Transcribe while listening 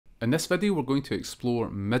In this video we're going to explore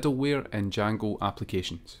middleware in Django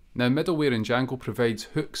applications. Now middleware in Django provides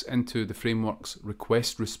hooks into the framework's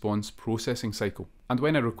request-response processing cycle. And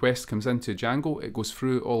when a request comes into Django, it goes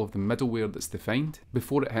through all of the middleware that's defined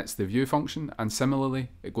before it hits the view function, and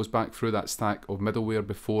similarly it goes back through that stack of middleware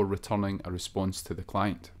before returning a response to the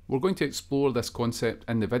client. We're going to explore this concept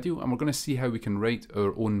in the video, and we're going to see how we can write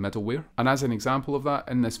our own middleware. And as an example of that,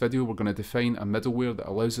 in this video we're going to define a middleware that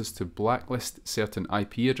allows us to blacklist certain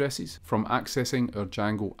IP addresses from accessing our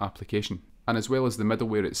Django application. And as well as the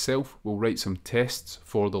middleware itself, we'll write some tests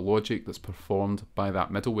for the logic that's performed by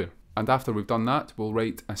that middleware. And after we've done that, we'll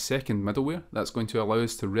write a second middleware that's going to allow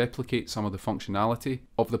us to replicate some of the functionality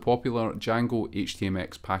of the popular Django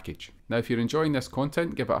HTMX package. Now if you're enjoying this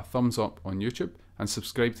content, give it a thumbs up on YouTube and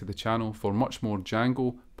subscribe to the channel for much more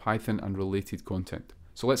Django, Python and related content.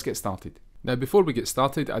 So let's get started. Now before we get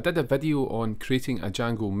started, I did a video on creating a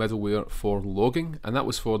Django middleware for logging, and that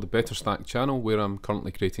was for the 𝗏𝗡 channel where I'm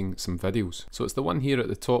currently creating some videos. So it's the one here at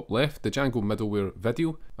the top left, the Django middleware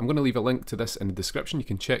video. I'm going to leave a link to this in the description. You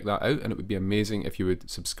can check that out, and it would be amazing if you would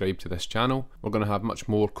subscribe to this channel. We're going to have much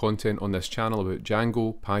more content on this channel about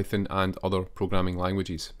Django, Python and other programming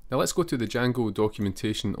languages. Now let's go to the Django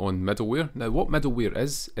documentation on middleware. Now what middleware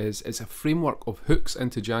is it's a framework of hooks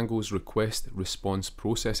into Django's request-response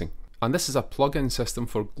processing. And this is a plugin system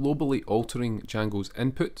for globally altering Django's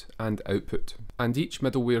input and output. And each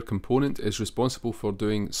middleware component is responsible for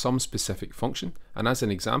doing some specific function. And as an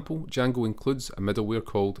example, Django includes a middleware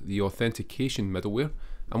called the authentication middleware.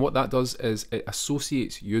 And what that does is it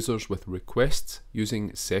associates users with requests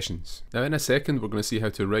using sessions. Now in a second, we're going to see how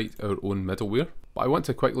to write our own middleware. But I want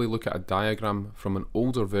to quickly look at a diagram from an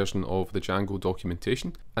older version of the Django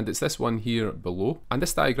documentation, and it's this one here below. And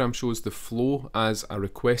this diagram shows the flow as a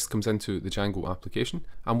request comes into the Django application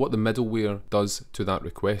and what the middleware does to that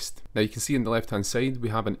request. Now you can see on the left hand side we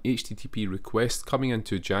have an HTTP request coming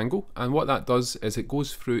into Django, and what that does is it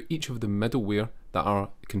goes through each of the middleware that are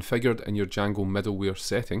configured in your Django middleware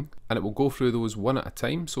setting, and it will go through those one at a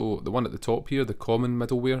time. So the one at the top here, the common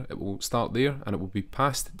middleware, it will start there and it will be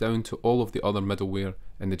passed down to all of the other middleware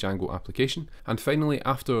in the Django application. And finally,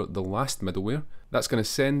 after the last middleware, that's going to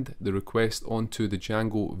send the request onto the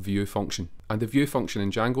Django view function. And the view function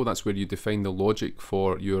in Django, that's where you define the logic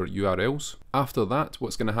for your URLs. After that,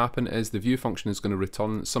 what's going to happen is the view function is going to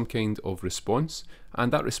return some kind of response,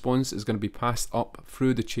 and that response is going to be passed up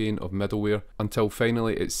through the chain of middleware until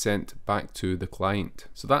finally it's sent back to the client.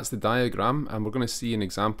 So that's the diagram, and we're going to see an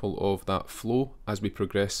example of that flow as we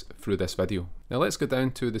progress through this video. Now let's go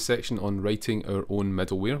down to the section on writing our own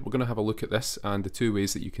middleware. We're going to have a look at this and the two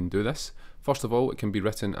ways that you can do this. First of all, it can be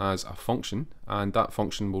written as a function, and that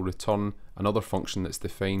function will return another function that's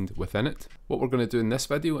defined within it. What we're going to do in this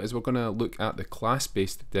video is we're going to look at the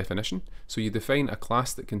class-based definition. So you define a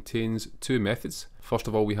class that contains two methods. First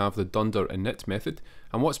of all, we have the dunder init method,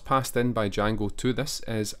 and what's passed in by Django to this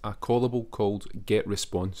is a callable called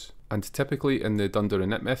getResponse. And typically in the dunder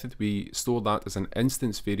init method, we store that as an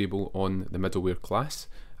instance variable on the middleware class.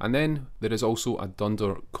 And then there is also a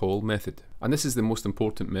dunder call method. And this is the most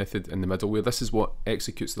important method in the middleware. This is what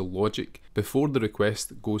executes the logic before the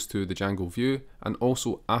request goes to the Django view, and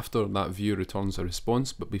also after that view returns a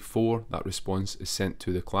response, but before that response is sent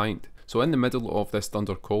to the client. So in the middle of this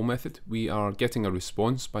dunder call method, we are getting a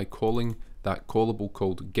response by calling that callable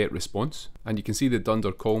called getResponse. And you can see the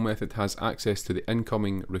dunder call method has access to the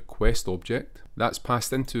incoming request object. That's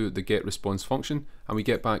passed into the getResponse function, and we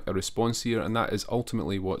get back a response here, and that is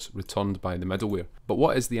ultimately what's returned by the middleware. But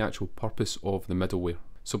what is the actual purpose of the middleware?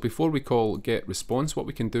 So before we call getResponse, what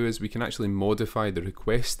we can do is we can actually modify the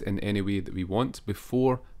request in any way that we want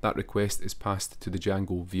before that request is passed to the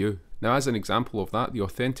Django view. Now as an example of that, the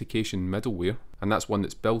authentication middleware, and that's one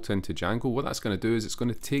that's built into Django, what that's going to do is it's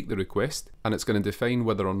going to take the request and it's going to define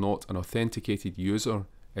whether or not an authenticated user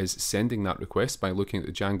is sending that request by looking at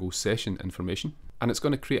the Django session information. And it's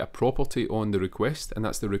going to create a property on the request, and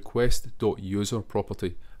that's the request.user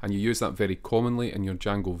property. And you use that very commonly in your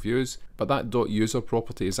Django views, but that .user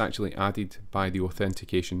property is actually added by the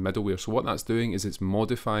authentication middleware. So what that's doing is it's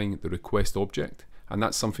modifying the request object, and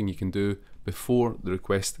that's something you can do before the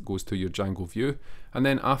request goes to your Django view. And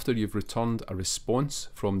then after you've returned a response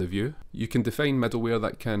from the view, you can define middleware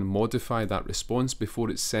that can modify that response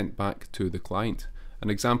before it's sent back to the client. An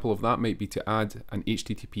example of that might be to add an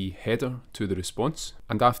HTTP header to the response,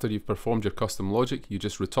 and after you've performed your custom logic, you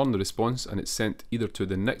just return the response and it's sent either to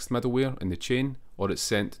the next middleware in the chain or it's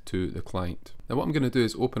sent to the client. Now what I'm going to do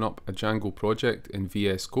is open up a Django project in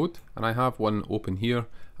VS Code, and I have one open here,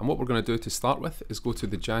 and what we're going to do to start with is go to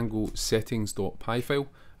the Django settings.py file,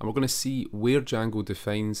 and we're going to see where Django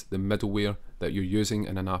defines the middleware that you're using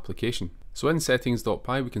in an application. So in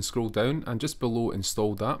settings.py we can scroll down, and just below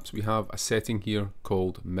installed apps we have a setting here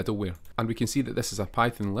called middleware, and we can see that this is a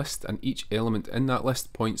Python list, and each element in that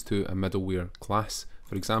list points to a middleware class.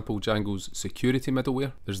 For example, Django's security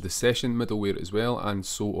middleware, there's the session middleware as well, and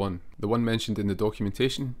so on. The one mentioned in the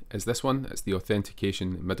documentation is this one. It's the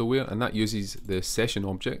authentication middleware, and that uses the session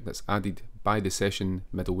object that's added by the session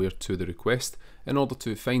middleware to the request in order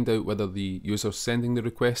to find out whether the user sending the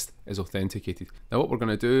request is authenticated. Now what we're going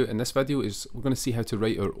to do in this video is we're going to see how to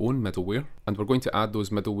write our own middleware, and we're going to add those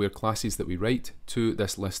middleware classes that we write to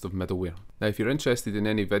this list of middleware. Now if you're interested in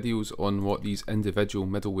any videos on what these individual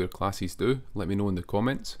middleware classes do, let me know in the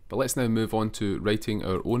comments. But let's now move on to writing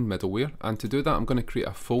our own middleware, and to do that I'm going to create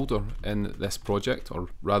a folder in this project, or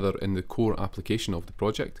rather in the core application of the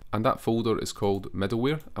project, and that folder is called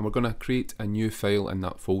middleware, and we're going to create a new file in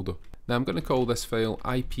that folder. Now I'm going to call this file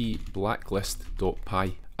IP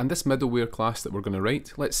Blacklist.py, and this middleware class that we're going to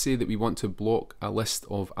write, let's say that we want to block a list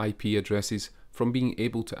of IP addresses from being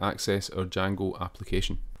able to access our Django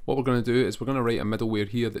application. What we're going to do is we're going to write a middleware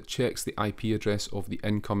here that checks the IP address of the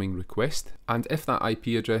incoming request, and if that IP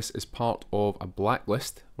address is part of a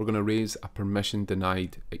blacklist, we're going to raise a permission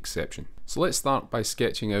denied exception. So let's start by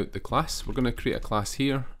sketching out the class. We're going to create a class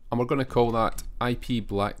here, and we're going to call that IP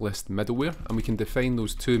Blacklist Middleware, and we can define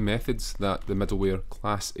those two methods that the middleware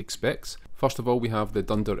class expects. First of all, we have the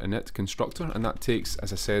dunder_init constructor, and that takes,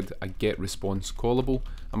 as I said, a getResponse callable,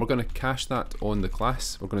 and we're going to cache that on the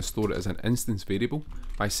class. We're going to store it as an instance variable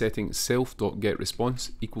by setting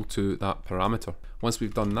self.getResponse equal to that parameter. Once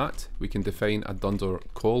we've done that, we can define a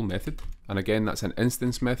dunder_call method, and again that's an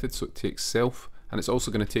instance method, so it takes self, and it's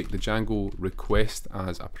also going to take the Django request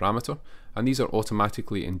as a parameter, and these are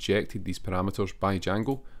automatically injected, these parameters, by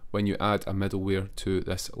Django when you add a middleware to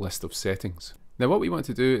this list of settings. Now what we want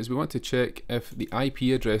to do is we want to check if the IP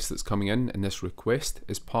address that's coming in this request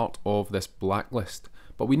is part of this blacklist,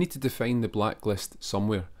 but we need to define the blacklist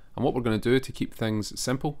somewhere. And what we're going to do to keep things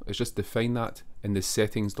simple is just define that in the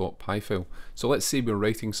settings.py file. So let's say we're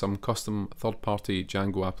writing some custom third-party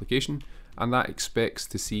Django application, and that expects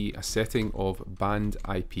to see a setting of banned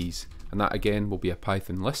IPs, and that again will be a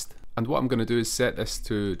Python list. And what I'm going to do is set this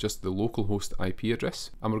to just the localhost IP address,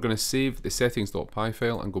 and we're going to save the settings.py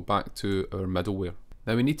file and go back to our middleware.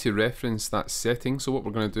 Now we need to reference that setting, so what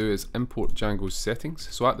we're going to do is import Django's settings.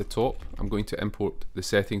 So at the top I'm going to import the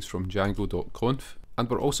settings from django.conf, and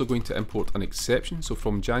we're also going to import an exception. So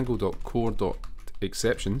from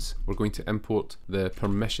django.core.exceptions we're going to import the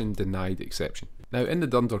permission denied exception. Now in the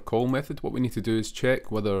dunder_call method, what we need to do is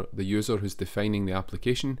check whether the user who's defining the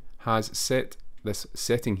application has set this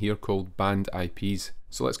setting here called banned IPs.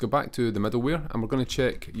 So let's go back to the middleware, and we're going to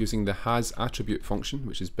check using the has attribute function,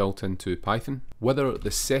 which is built into Python, whether the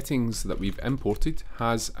settings that we've imported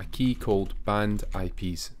has a key called banned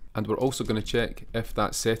IPs. And we're also going to check if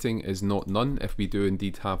that setting is not none, if we do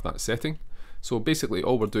indeed have that setting. So basically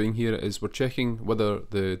all we're doing here is we're checking whether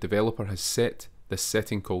the developer has set this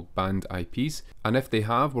setting called banned IPs, and if they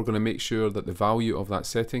have, we're going to make sure that the value of that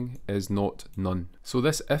setting is not none. So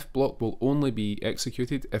this if block will only be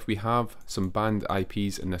executed if we have some banned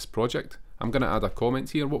IPs in this project. I'm going to add a comment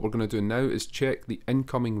here. What we're going to do now is check the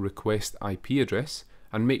incoming request IP address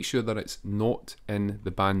and make sure that it's not in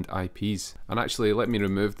the banned IPs. And actually let me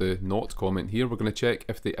remove the not comment here. We're going to check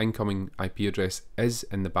if the incoming IP address is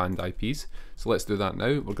in the banned IPs. So let's do that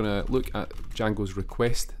now. We're going to look at Django's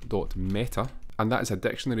request.meta, and that is a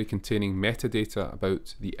dictionary containing metadata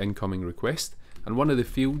about the incoming request. And one of the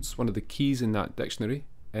fields, one of the keys in that dictionary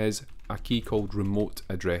is a key called remote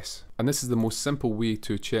address. And this is the most simple way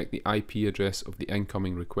to check the IP address of the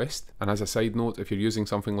incoming request. And as a side note, if you're using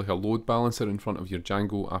something like a load balancer in front of your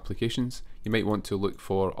Django applications, you might want to look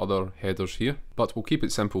for other headers here. But we'll keep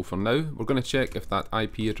it simple for now. We're going to check if that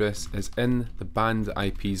IP address is in the banned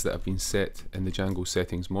IPs that have been set in the Django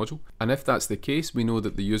settings module. And if that's the case, we know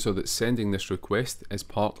that the user that's sending this request is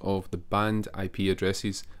part of the banned IP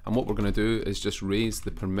addresses. And what we're going to do is just raise the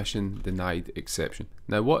permission denied exception.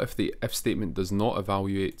 Now what if the if statement does not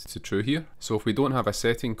evaluate to true here? So if we don't have a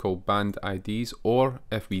setting called banned IDs, or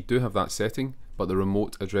if we do have that setting but the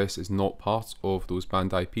remote address is not part of those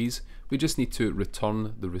banned IPs, we just need to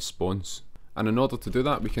return the response. And in order to do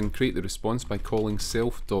that, we can create the response by calling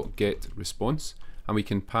self.getResponse, and we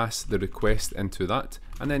can pass the request into that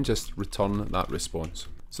and then just return that response.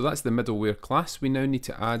 So that's the middleware class. We now need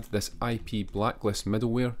to add this IP Blacklist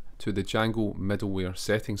Middleware to the Django middleware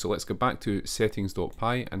setting. So let's go back to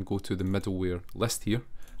settings.py and go to the middleware list here.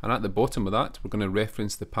 And at the bottom of that, we're going to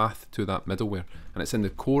reference the path to that middleware, and it's in the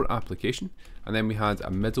core application. And then we had a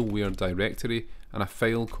middleware directory, and a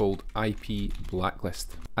file called IP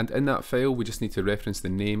Blacklist. And in that file we just need to reference the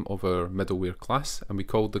name of our middleware class, and we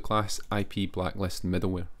called the class IP Blacklist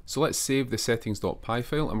Middleware. So let's save the settings.py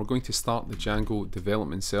file, and we're going to start the Django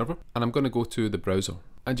development server, and I'm going to go to the browser.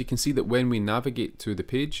 And you can see that when we navigate to the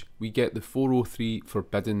page, we get the 403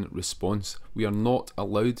 forbidden response. We are not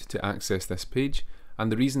allowed to access this page,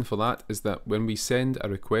 and the reason for that is that when we send a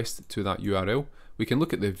request to that URL, we can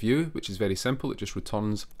look at the view, which is very simple. It just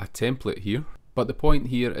returns a template here. But the point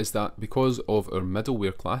here is that because of our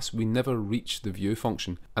middleware class, we never reach the view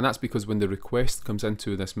function. And that's because when the request comes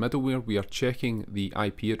into this middleware, we are checking the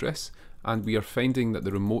IP address, and we are finding that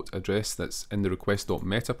the remote address that's in the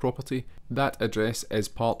request.meta property, that address is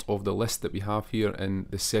part of the list that we have here in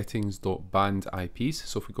the settings.band IPs.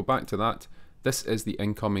 So if we go back to that, this is the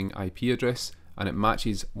incoming IP address, and it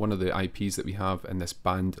matches one of the IPs that we have in this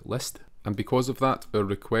band list. And because of that, our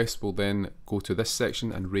request will then go to this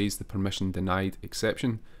section and raise the permission denied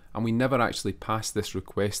exception, and we never actually pass this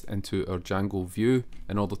request into our Django view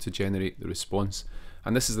in order to generate the response.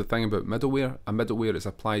 And this is the thing about middleware. A middleware is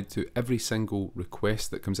applied to every single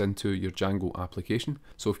request that comes into your Django application.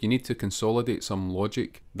 So if you need to consolidate some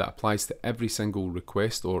logic that applies to every single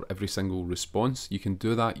request or every single response, you can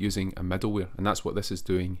do that using a middleware, and that's what this is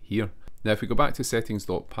doing here. Now if we go back to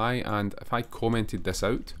settings.py, and if I commented this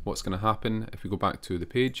out, what's going to happen if we go back to the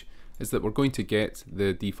page is that we're going to get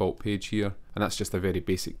the default page here, and that's just a very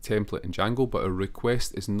basic template in Django, but our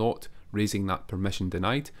request is not raising that permission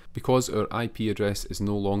denied because our IP address is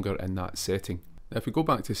no longer in that setting. Now if we go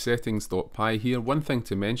back to settings.py here, one thing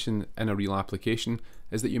to mention in a real application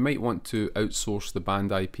is that you might want to outsource the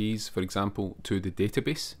band IPs, for example, to the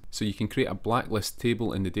database. So you can create a blacklist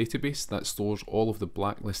table in the database that stores all of the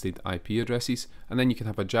blacklisted IP addresses, and then you can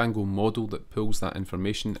have a Django model that pulls that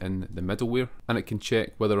information in the middleware, and it can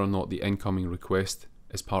check whether or not the incoming request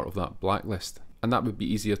is part of that blacklist. And that would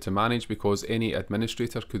be easier to manage because any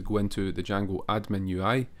administrator could go into the Django admin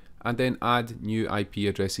UI and then add new IP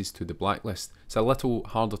addresses to the blacklist. It's a little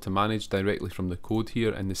harder to manage directly from the code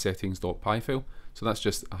here in the settings.py file, so that's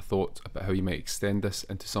just a thought about how you might extend this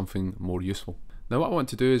into something more useful. Now what I want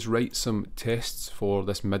to do is write some tests for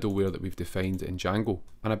this middleware that we've defined in Django,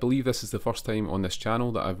 and I believe this is the first time on this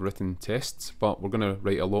channel that I've written tests, but we're going to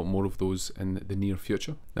write a lot more of those in the near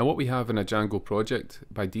future. Now what we have in a Django project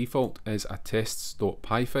by default is a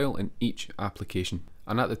tests.py file in each application.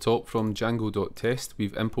 And at the top from django.test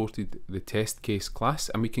we've imported the test case class,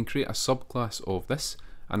 and we can create a subclass of this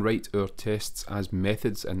and write our tests as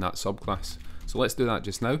methods in that subclass. So let's do that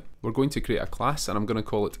just now. We're going to create a class, and I'm going to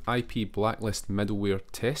call it IP Blacklist Middleware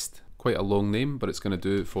Test. Quite a long name, but it's going to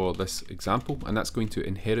do for this example, and that's going to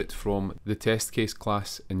inherit from the test case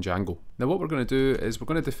class in Django. Now what we're going to do is we're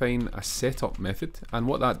going to define a setup method, and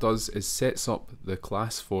what that does is sets up the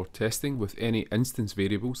class for testing with any instance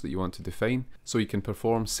variables that you want to define, so you can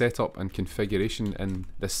perform setup and configuration in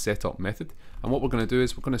this setup method. And what we're going to do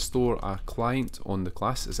is we're going to store a client on the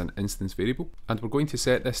class as an instance variable, and we're going to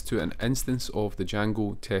set this to an instance of the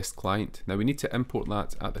Django test client. Now we need to import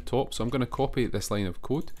that at the top, so I'm going to copy this line of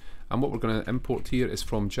code, and what we're going to import here is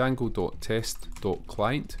from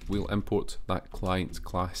django.test.client, we'll import that client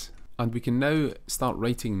class. And we can now start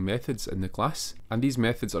writing methods in the class, and these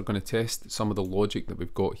methods are going to test some of the logic that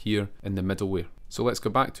we've got here in the middleware. So let's go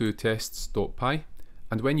back to tests.py,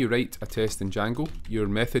 and when you write a test in Django, your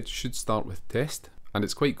method should start with test, and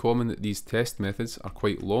it's quite common that these test methods are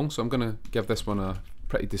quite long, so I'm going to give this one a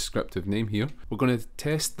pretty descriptive name here. We're going to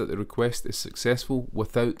test that the request is successful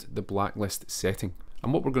without the blacklist setting.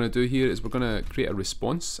 And what we're going to do here is we're going to create a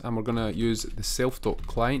response, and we're going to use the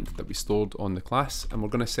self.client that we stored on the class, and we're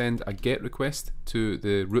going to send a GET request to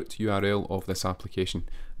the root URL of this application.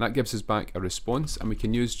 And that gives us back a response, and we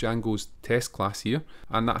can use Django's test class here,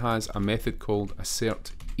 and that has a method called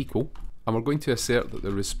assert equal, and we're going to assert that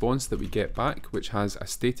the response that we get back, which has a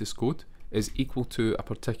status code, is equal to a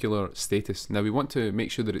particular status. Now we want to make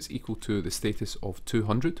sure that it's equal to the status of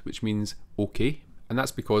 200, which means OK. And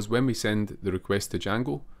that's because when we send the request to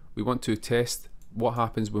Django, we want to test what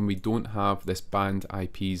happens when we don't have this band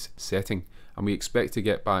IPs setting. And we expect to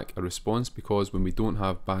get back a response because when we don't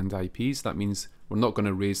have band IPs, that means we're not going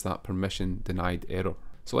to raise that permission denied error.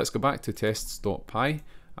 So let's go back to tests.py,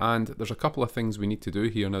 and there's a couple of things we need to do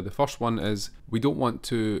here. Now the first one is we don't want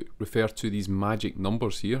to refer to these magic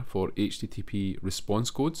numbers here for HTTP response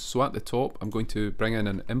codes. So at the top I'm going to bring in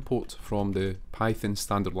an import from the Python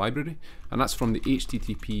standard library, and that's from the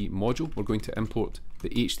HTTP module. We're going to import the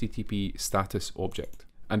HTTP status object,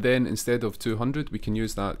 and then instead of 200 we can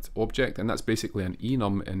use that object, and that's basically an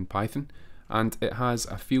enum in Python. and it has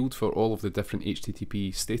a field for all of the different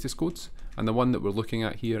HTTP status codes, and the one that we're looking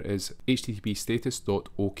at here is HTTP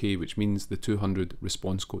status.OK, which means the 200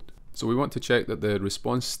 response code. So we want to check that the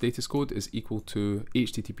response status code is equal to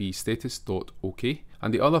HTTP status.OK.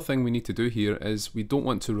 And the other thing we need to do here is we don't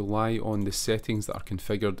want to rely on the settings that are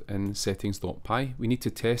configured in settings.py. We need to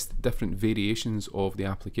test different variations of the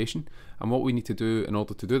application. And what we need to do in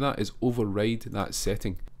order to do that is override that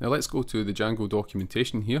setting. Now let's go to the Django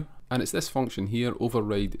documentation here. And it's this function here,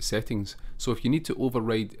 override settings. So if you need to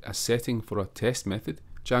override a setting for a test method,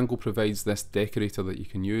 Django provides this decorator that you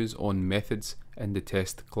can use on methods in the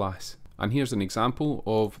test class. And here's an example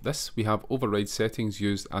of this. We have override settings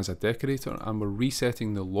used as a decorator, and we're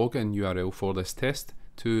resetting the login URL for this test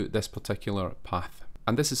to this particular path.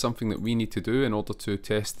 And this is something that we need to do in order to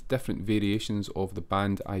test different variations of the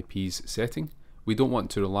band IP's setting. We don't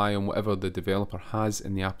want to rely on whatever the developer has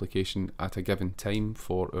in the application at a given time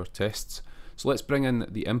for our tests. So let's bring in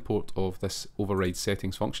the import of this override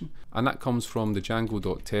settings function, and that comes from the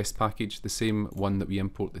django.test package, the same one that we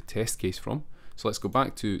import the test case from. So let's go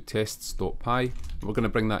back to tests.py, and we're going to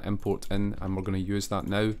bring that import in, and we're going to use that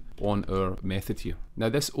now on our method here. Now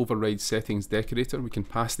this override settings decorator, we can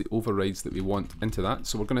pass the overrides that we want into that,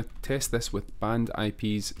 so we're going to test this with band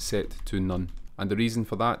IPs set to none. And the reason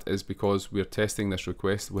for that is because we're testing this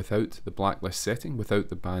request without the blacklist setting, without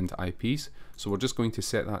the band IPs. So we're just going to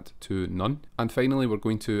set that to none. And finally, we're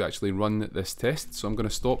going to actually run this test. So I'm going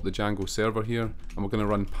to stop the Django server here, and we're going to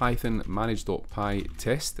run python manage.py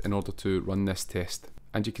test in order to run this test.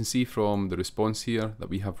 And you can see from the response here that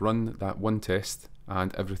we have run that one test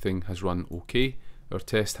and everything has run okay. Our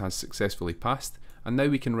test has successfully passed. And now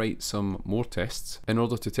we can write some more tests in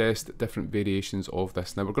order to test different variations of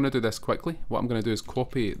this. Now we're going to do this quickly. What I'm going to do is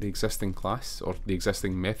copy the existing class, or the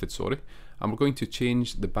existing method, sorry, and we're going to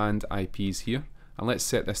change the band IPs here. And let's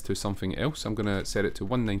set this to something else. I'm going to set it to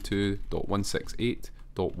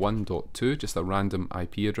 192.168.1.2, just a random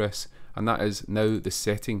IP address, and that is now the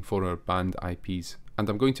setting for our band IPs. And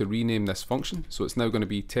I'm going to rename this function, so it's now going to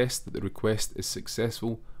be test that the request is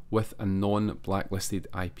successful with a non-blacklisted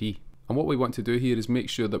IP. And what we want to do here is make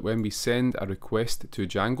sure that when we send a request to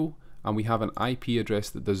Django and we have an IP address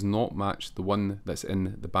that does not match the one that's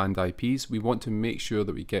in the band IPs, we want to make sure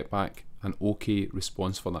that we get back an OK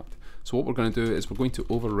response for that. So what we're going to do is we're going to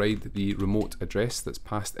override the remote address that's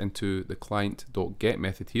passed into the client.get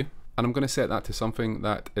method here. And I'm going to set that to something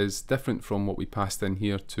that is different from what we passed in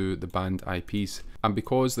here to the band IPs. And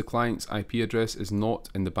because the client's IP address is not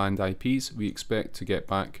in the band IPs, we expect to get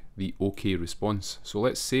back the OK response. So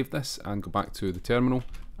let's save this and go back to the terminal,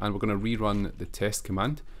 and we're going to rerun the test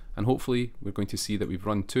command, and hopefully we're going to see that we've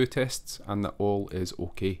run 2 tests and that all is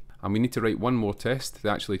OK. And we need to write one more test to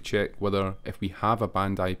actually check whether, if we have a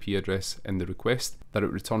band IP address in the request, that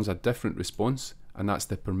it returns a different response, and that's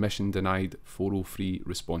the permission denied 403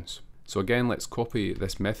 response. So again, let's copy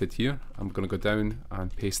this method here. I'm going to go down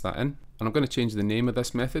and paste that in. And I'm going to change the name of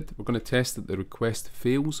this method. We're going to test that the request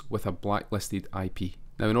fails with a blacklisted IP.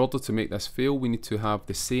 Now in order to make this fail, we need to have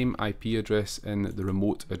the same IP address in the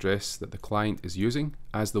remote address that the client is using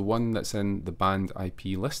as the one that's in the band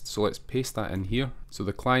IP list. So let's paste that in here. So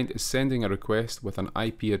the client is sending a request with an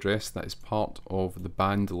IP address that is part of the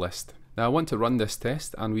band list. Now I want to run this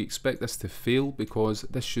test, and we expect this to fail because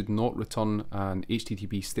this should not return an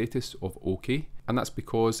HTTP status of OK, and that's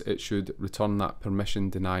because it should return that permission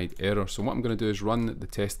denied error. So what I'm going to do is run the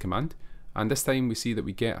test command, and this time we see that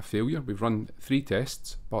we get a failure. We've run 3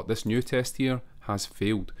 tests, but this new test here has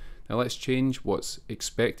failed. Now let's change what's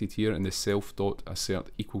expected here in the self.assert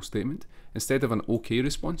equal statement. Instead of an OK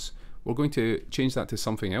response, we're going to change that to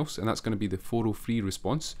something else, and that's going to be the 403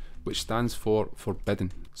 response, which stands for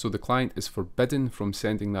forbidden. So the client is forbidden from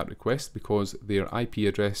sending that request because their IP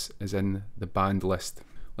address is in the banned list.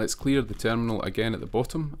 Let's clear the terminal again at the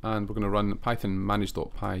bottom, and we're going to run python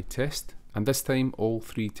manage.py test, and this time all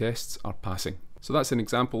 3 tests are passing. So that's an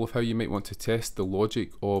example of how you might want to test the logic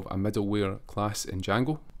of a middleware class in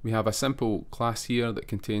Django. We have a simple class here that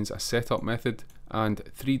contains a setup method and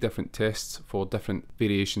 3 different tests for different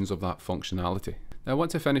variations of that functionality. Now I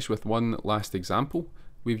want to finish with one last example.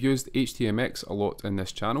 We've used HTMX a lot in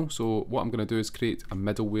this channel, so what I'm going to do is create a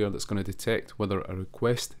middleware that's going to detect whether a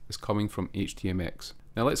request is coming from HTMX.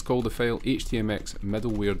 Now let's call the file HTMX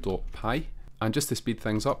Middleware.py, and just to speed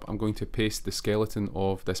things up, I'm going to paste the skeleton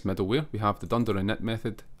of this middleware. We have the dunder_init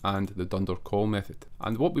method and the dunder_call method.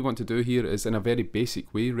 And what we want to do here is, in a very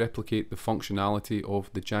basic way, replicate the functionality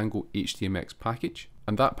of the Django HTMX package.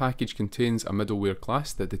 And that package contains a middleware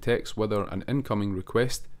class that detects whether an incoming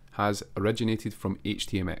request has originated from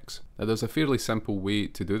HTMX. Now there's a fairly simple way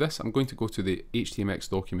to do this. I'm going to go to the HTMX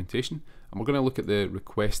documentation and we're going to look at the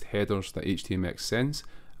request headers that HTMX sends,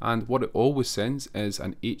 and what it always sends is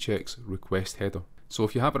an HX request header. So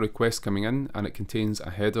if you have a request coming in and it contains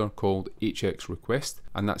a header called HX request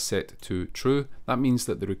and that's set to true, that means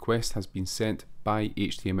that the request has been sent by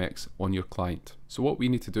HTMX on your client. So what we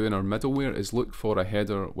need to do in our middleware is look for a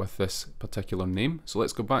header with this particular name. So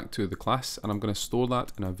let's go back to the class and I'm going to store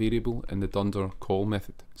that in a variable in the dunder call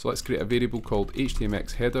method. So let's create a variable called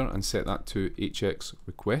HTMX header and set that to HX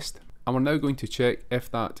request. And we're now going to check if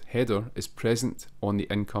that header is present on the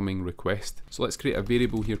incoming request. So let's create a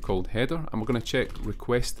variable here called header and we're going to check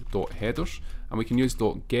request.headers, and we can use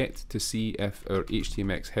 .get to see if our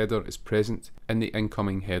HTMX header is present in the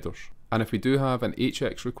incoming headers. And if we do have an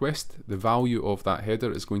HX request, the value of that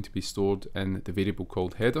header is going to be stored in the variable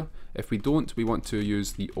called header. If we don't, we want to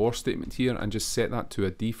use the OR statement here and just set that to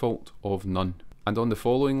a default of none. And on the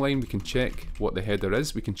following line, we can check what the header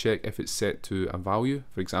is. We can check if it's set to a value,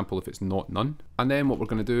 for example, if it's not none. And then what we're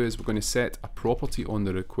going to do is we're going to set a property on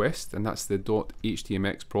the request, and that's the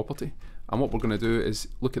 .htmx property. And what we're going to do is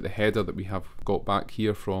look at the header that we have got back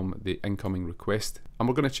here from the incoming request. And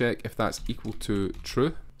we're going to check if that's equal to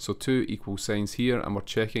true. So two equal signs here, and we're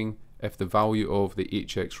checking if the value of the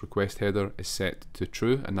HX request header is set to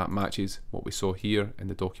true, and that matches what we saw here in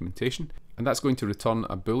the documentation. And that's going to return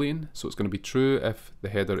a boolean, so it's going to be true if the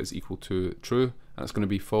header is equal to true, and it's going to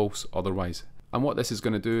be false otherwise. And what this is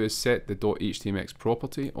going to do is set the .htmx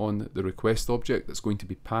property on the request object that's going to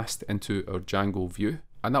be passed into our Django view.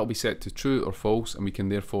 And that will be set to true or false, and we can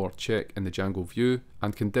therefore check in the Django view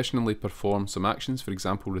and conditionally perform some actions, for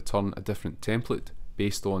example return a different template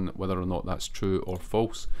based on whether or not that's true or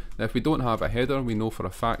false. Now if we don't have a header, we know for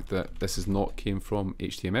a fact that this is not came from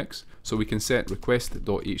HTMX, so we can set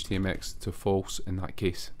request.htmx to false in that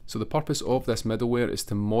case. So the purpose of this middleware is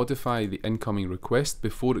to modify the incoming request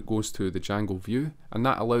before it goes to the Django view, and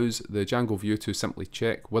that allows the Django view to simply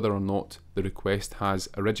check whether or not the request has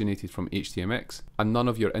originated from HTMX, and none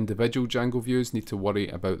of your individual Django views need to worry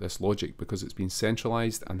about this logic because it's been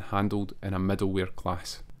centralized and handled in a middleware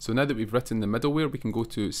class. So now that we've written the middleware, we can go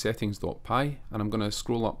to settings.py, and I'm going to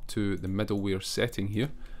scroll up to the middleware setting here.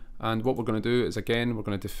 And what we're going to do is, again, we're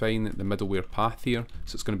going to define the middleware path here.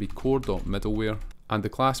 So it's going to be core.middleware, and the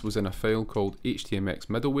class was in a file called HTMX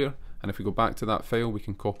Middleware. And if we go back to that file, we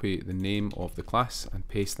can copy the name of the class and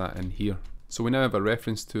paste that in here. So we now have a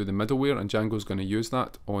reference to the middleware, and Django's going to use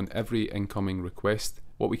that on every incoming request.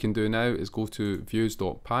 What we can do now is go to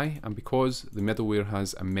views.py, and because the middleware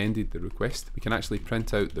has amended the request, we can actually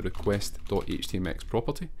print out the request.htmx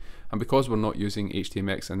property. And because we're not using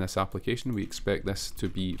HTMX in this application, we expect this to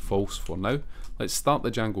be false for now. Let's start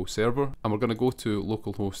the Django server, and we're going to go to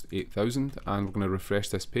localhost 8000, and we're going to refresh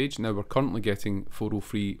this page. Now we're currently getting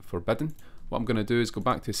𝗤𝗏 What I'm going to do is go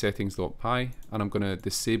back to settings.py, and I'm going to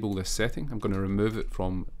disable this setting. I'm going to remove it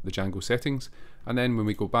from the Django settings, and then when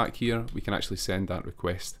we go back here, we can actually send that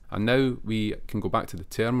request. And now we can go back to the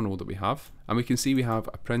terminal that we have, and we can see we have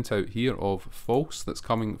a printout here of false that's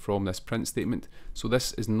coming from this print statement. So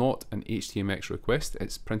this is not an HTMX request,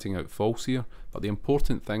 it's printing out false here, but the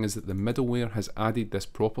important thing is that the middleware has added this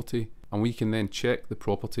property, and we can then check the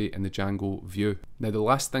property in the Django view. Now the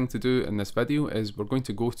last thing to do in this video is we're going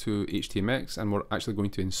to go to HTMX, and we're actually going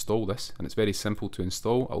to install this, and it's very simple to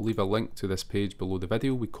install. I'll leave a link to this page below the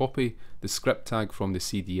video. We copy the script tag from the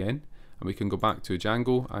CDN, and we can go back to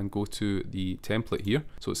Django and go to the template here.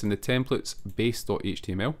 So it's in the templates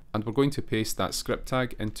base.html, and we're going to paste that script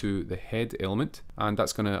tag into the head element, and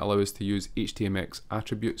that's going to allow us to use HTMX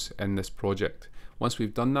attributes in this project. Once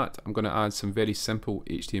we've done that, I'm going to add some very simple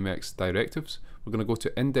HTMX directives. We're going to go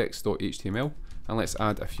to index.html, and let's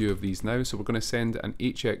add a few of these now. So we're going to send an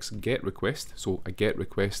HX GET request, so a GET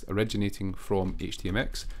request originating from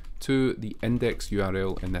HTMX, to the index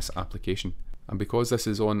URL in this application. And because this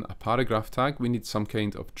is on a paragraph tag, we need some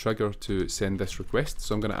kind of trigger to send this request.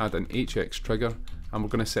 So I'm going to add an HX trigger, and we're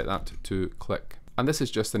going to set that to click. And this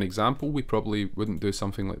is just an example. We probably wouldn't do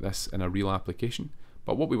something like this in a real application.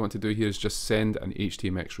 But what we want to do here is just send an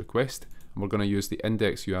HTMX request, and we're going to use the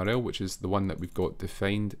index URL, which is the one that we've got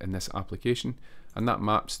defined in this application, and that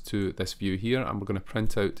maps to this view here, and we're going to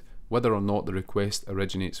print out whether or not the request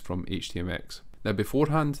originates from HTMX. Now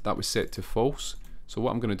beforehand that was set to false, so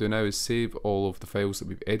what I'm going to do now is save all of the files that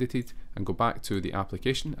we've edited and go back to the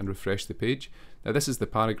application and refresh the page. Now this is the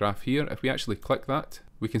paragraph here. If we actually click that,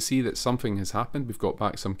 we can see that something has happened. We've got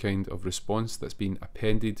back some kind of response that's been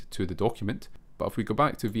appended to the document. But if we go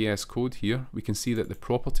back to VS Code here, we can see that the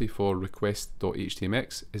property for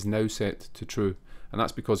request.htmx is now set to true. and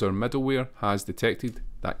that's because our middleware has detected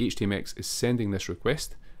that HTMX is sending this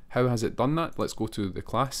request. How has it done that? Let's go to the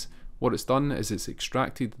class. What it's done is it's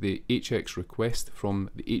extracted the HX request from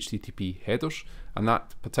the HTTP headers, and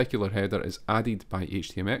that particular header is added by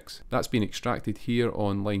HTMX. That's been extracted here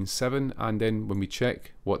on line 7, and then when we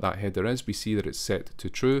check what that header is, we see that it's set to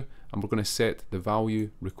true, and we're going to set the value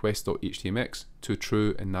request.htmx to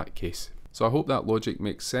true in that case. So I hope that logic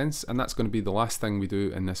makes sense, and that's going to be the last thing we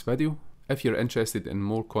do in this video. If you're interested in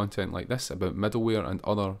more content like this about middleware and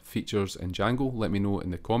other features in Django, let me know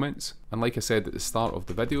in the comments. And like I said at the start of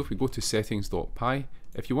the video, if we go to settings.py,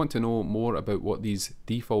 if you want to know more about what these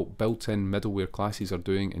default built-in middleware classes are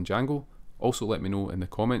doing in Django, also let me know in the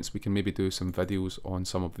comments. We can maybe do some videos on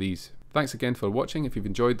some of these. Thanks again for watching. If you've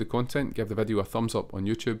enjoyed the content, give the video a thumbs up on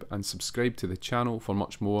YouTube and subscribe to the channel for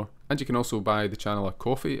much more. And you can also buy the channel a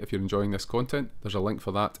coffee if you're enjoying this content. There's a link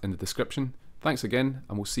for that in the description. Thanks again,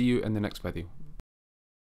 and we'll see you in the next video.